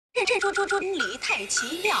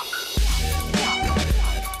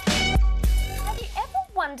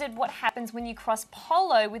Wondered what happens when you cross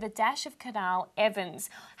Polo with a dash of Canal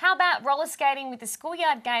Evans? How about roller skating with the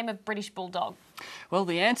schoolyard game of British Bulldog? Well,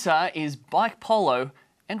 the answer is bike polo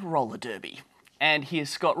and roller derby. And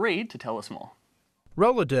here's Scott Reed to tell us more.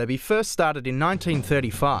 Roller derby first started in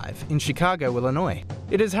 1935 in Chicago, Illinois.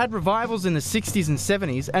 It has had revivals in the 60s and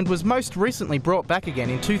 70s and was most recently brought back again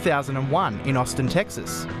in 2001 in Austin,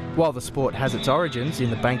 Texas. While the sport has its origins in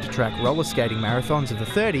the bank-to-track roller skating marathons of the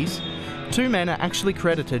 30s, two men are actually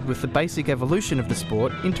credited with the basic evolution of the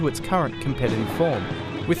sport into its current competitive form.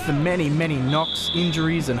 With the many knocks,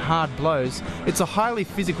 injuries and hard blows, it's a highly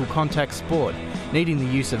physical contact sport, needing the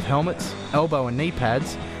use of helmets, elbow and knee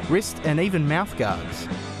pads, wrist and even mouth guards.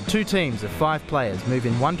 Two teams of 5 players move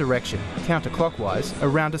in one direction, counterclockwise,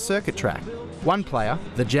 around a circuit track. One player,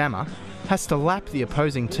 the jammer, has to lap the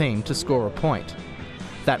opposing team to score a point.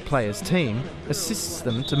 That player's team assists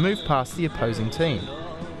them to move past the opposing team.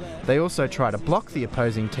 They also try to block the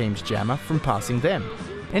opposing team's jammer from passing them.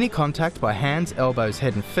 Any contact by hands, elbows,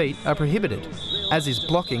 head and feet are prohibited, as is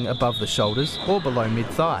blocking above the shoulders or below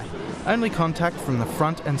mid-thigh. Only contact from the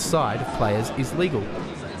front and side of players is legal.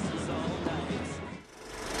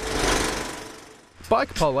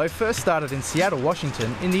 Bike polo first started in Seattle,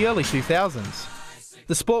 Washington in the early 2000s.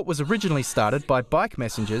 The sport was originally started by bike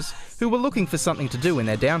messengers who were looking for something to do in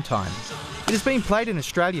their downtime. It has been played in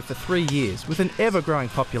Australia for 3 years with an ever-growing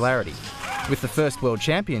popularity, with the first World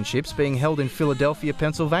Championships being held in Philadelphia,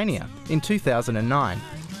 Pennsylvania in 2009.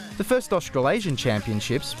 The first Australasian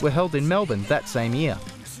Championships were held in Melbourne that same year.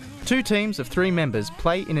 2 teams of 3 members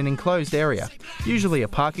play in an enclosed area, usually a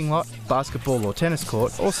parking lot, basketball or tennis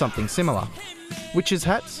court or something similar. Witches'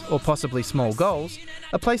 hats, or possibly small goals,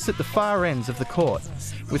 are placed at the far ends of the court,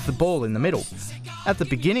 with the ball in the middle. At the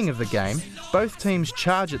beginning of the game, both teams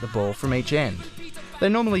charge at the ball from each end. They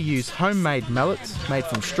normally use homemade mallets made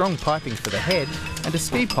from strong piping for the head and a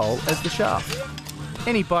ski pole as the shaft.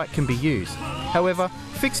 Any bike can be used. However,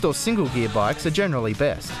 fixed or single gear bikes are generally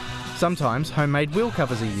best. Sometimes homemade wheel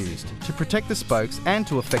covers are used to protect the spokes and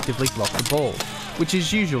to effectively block the ball, which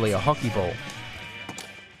is usually a hockey ball.